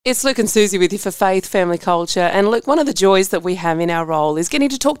It's Luke and Susie with you for Faith, Family Culture. And look, one of the joys that we have in our role is getting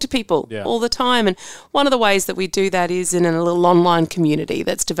to talk to people all the time. And one of the ways that we do that is in a little online community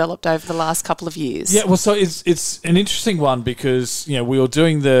that's developed over the last couple of years. Yeah, well, so it's an interesting one because, you know, we were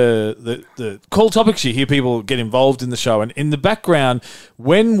doing the call topics. You hear people get involved in the show. And in the background,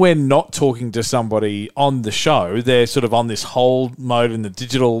 when we're not talking to somebody on the show, they're sort of on this hold mode in the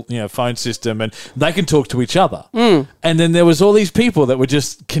digital, you know, phone system, and they can talk to each other. And then there was all these people that were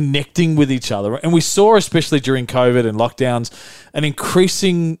just connecting with each other. And we saw, especially during COVID and lockdowns, an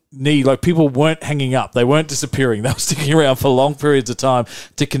increasing need. Like, people weren't hanging up. They weren't disappearing. They were sticking around for long periods of time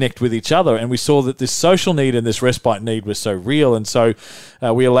to connect with each other. And we saw that this social need and this respite need was so real. And so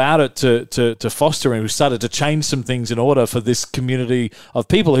we allowed it to foster, and we started to change some things in order for this community of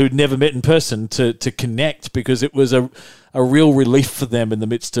people who'd never met in person to connect, because it was a real relief for them in the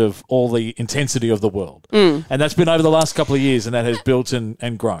midst of all the intensity of the world. And that's been over the last couple of years, and that has built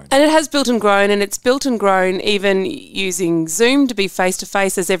and grown. And it has built and grown, and it's built and grown even using Zoom to be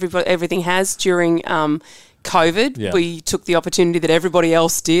face-to-face, as everything has during COVID. Yeah. We took the opportunity that everybody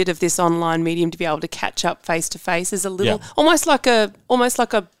else did of this online medium to be able to catch up face-to-face as a little, almost like a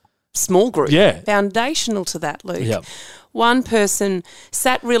small group. Foundational to that, Luke. One person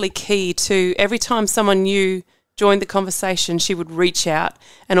sat really key to every time someone new joined the conversation, she would reach out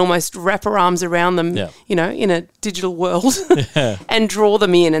and almost wrap her arms around them, you know, in a digital world and draw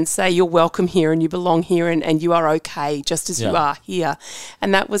them in and say, you're welcome here and you belong here and you are okay just as you are here.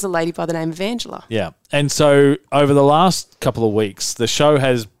 And that was a lady by the name of Angela. Yeah. And so over the last couple of weeks, the show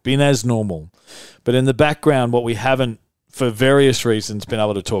has been as normal. But in the background, what we haven't, for various reasons, been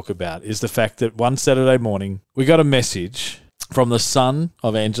able to talk about is the fact that one Saturday morning, we got a message from the son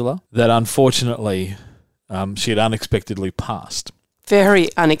of Angela that unfortunately she had unexpectedly passed. Very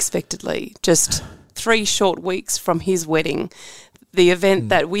unexpectedly, just 3 short weeks from his wedding, the event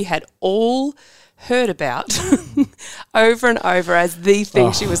that we had all heard about over and over as the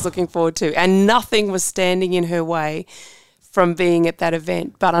thing she was looking forward to, and nothing was standing in her way from being at that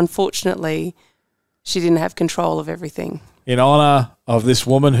event. But unfortunately, she didn't have control of everything. In honour of this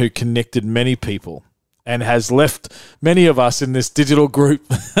woman who connected many people and has left many of us in this digital group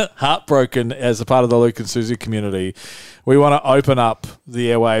heartbroken as a part of the Luke and Susie community, we want to open up the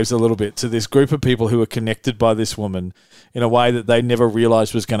airwaves a little bit to this group of people who are connected by this woman in a way that they never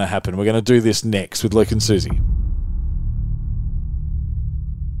realised was going to happen. We're going to do this next with Luke and Susie.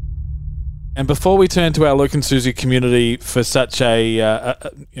 And before we turn to our Luke and Susie community for such a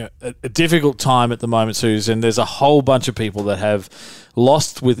difficult time at the moment, Susan, there's a whole bunch of people that have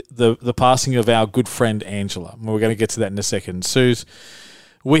lost with the passing of our good friend Angela. And we're going to get to that in a second. Suze,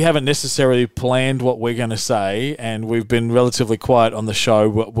 we haven't necessarily planned what we're going to say, and we've been relatively quiet on the show.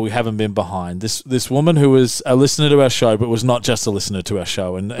 We haven't been behind. This woman who was a listener to our show, but was not just a listener to our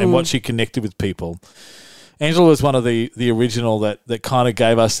show, and what she connected with people. Angela was one of the original that kind of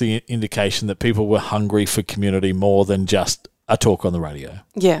gave us the indication that people were hungry for community more than just a talk on the radio.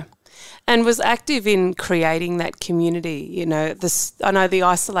 Yeah. And was active in creating that community. You know, I know the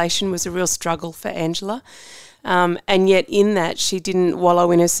isolation was a real struggle for Angela. And yet in that, she didn't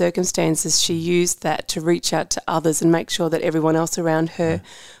wallow in her circumstances. She used that to reach out to others and make sure that everyone else around her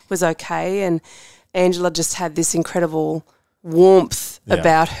was okay. And Angela just had this incredible warmth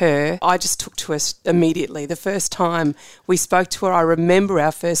about her. I just took to her immediately. The first time we spoke to her, I remember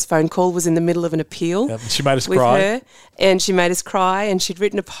our first phone call was in the middle of an appeal. Yep. She made us with cry. Her, and she made us cry, and she'd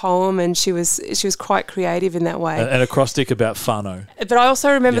written a poem, and she was quite creative in that way. An acrostic about whānau. But I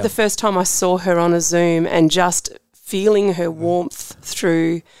also remember the first time I saw her on a Zoom and just feeling her warmth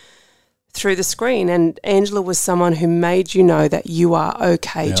through the screen. And Angela was someone who made you know that you are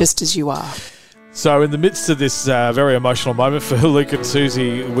okay just as you are. So in the midst of this very emotional moment for Luke and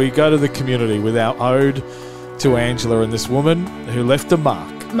Susie, we go to the community with our ode to Angela and this woman who left a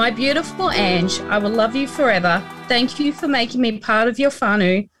mark. My beautiful Ange, I will love you forever. Thank you for making me part of your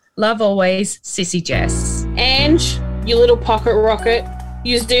whānau. Love always, Sissy Jess. Ange, you little pocket rocket,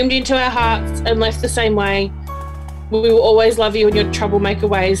 you zoomed into our hearts and left the same way. We will always love you in your troublemaker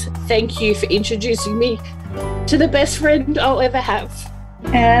ways. Thank you for introducing me to the best friend I'll ever have.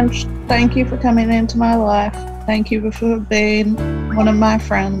 And thank you for coming into my life. Thank you for being one of my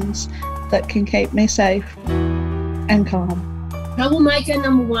friends that can keep me safe and calm. Troublemaker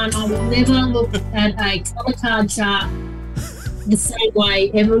number 1, I will never look at a colour card chart the same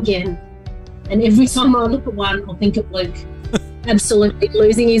way ever again. And every time I look at one, I'll think of Luke. Absolutely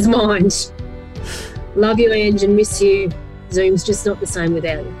losing his mind. Love you, Ange, and miss you. Zoom's just not the same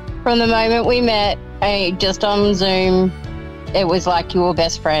without you. From the moment we met, just on Zoom, it was like you were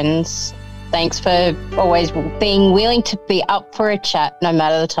best friends. Thanks for always being willing to be up for a chat no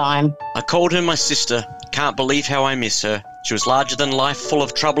matter the time. I called her my sister. Can't believe how I miss her. She was larger than life, full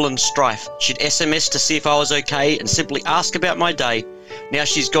of trouble and strife. She'd SMS to see if I was okay and simply ask about my day. Now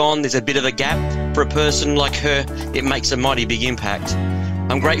she's gone, there's a bit of a gap. For a person like her, it makes a mighty big impact.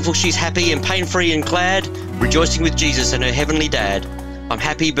 I'm grateful she's happy and pain-free and glad, rejoicing with Jesus and her heavenly dad. I'm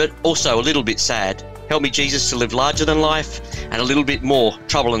happy but also a little bit sad. Help me, Jesus, to live larger than life and a little bit more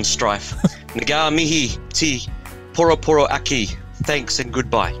trouble and strife. Ngā mihi ti poro poro aki. Thanks and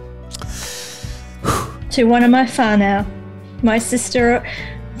goodbye. To one of my whānau, my sister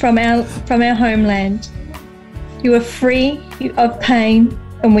from our homeland. You are free of pain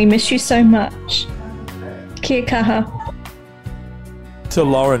and we miss you so much. Kia kaha. To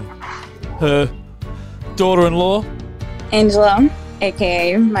Lauren, her daughter-in-law. Angela,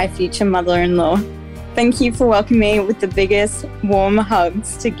 aka my future mother-in-law. Thank you for welcoming me with the biggest warm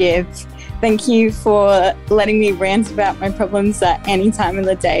hugs to give. Thank you for letting me rant about my problems at any time of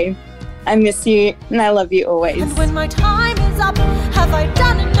the day. I miss you and I love you always. And when my time is up, have I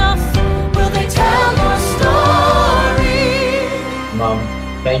done enough? Will they tell your story? Mum,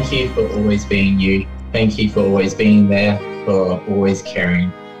 thank you for always being you. Thank you for always being there, for always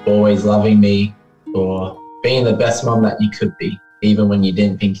caring, for always loving me, for being the best mum that you could be, even when you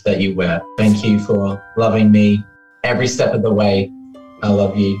didn't think that you were. Thank you for loving me every step of the way. I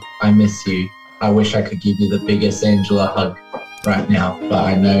love you. I miss you. I wish I could give you the biggest Angela hug right now, but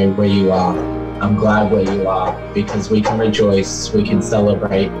I know where you are. I'm glad where you are because we can rejoice, we can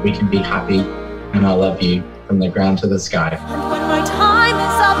celebrate, we can be happy, and I love you from the ground to the sky. And when my time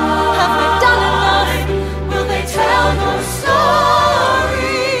is up, have I done enough? Will they tell your story?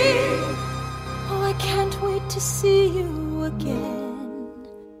 Oh, I can't wait to see you again.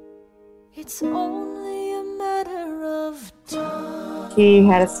 It's only a matter of time. She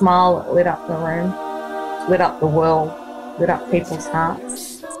had a smile that lit up the room, lit up the world, lit up people's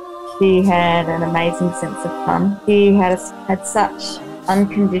hearts. She had an amazing sense of fun. She had such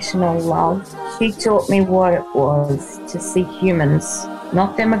unconditional love. She taught me what it was to see humans,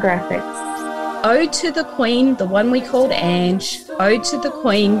 not demographics. Ode to the Queen, the one we called Ange. Ode to the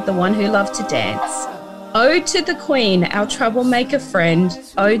Queen, the one who loved to dance. Ode to the Queen, our troublemaker friend.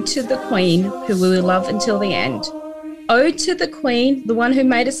 Ode to the Queen, who we will love until the end. Ode to the Queen, the one who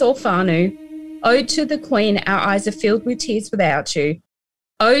made us all whānau. Ode to the Queen, our eyes are filled with tears without you.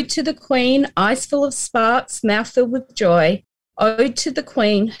 Ode to the Queen, eyes full of sparks, mouth filled with joy. Ode to the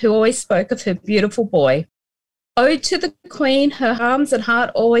Queen, who always spoke of her beautiful boy. Ode to the Queen, her arms and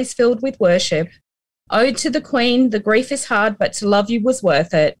heart always filled with worship. Ode to the Queen, the grief is hard, but to love you was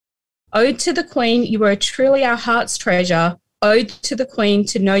worth it. Ode to the Queen, you were truly our heart's treasure. Ode to the Queen,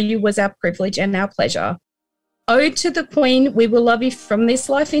 to know you was our privilege and our pleasure. Ode to the Queen, we will love you from this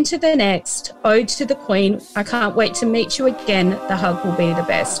life into the next. Ode to the Queen, I can't wait to meet you again. The hug will be the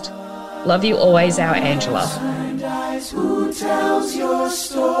best. Love you always, our Angela. Who tells your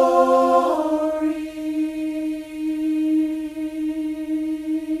story?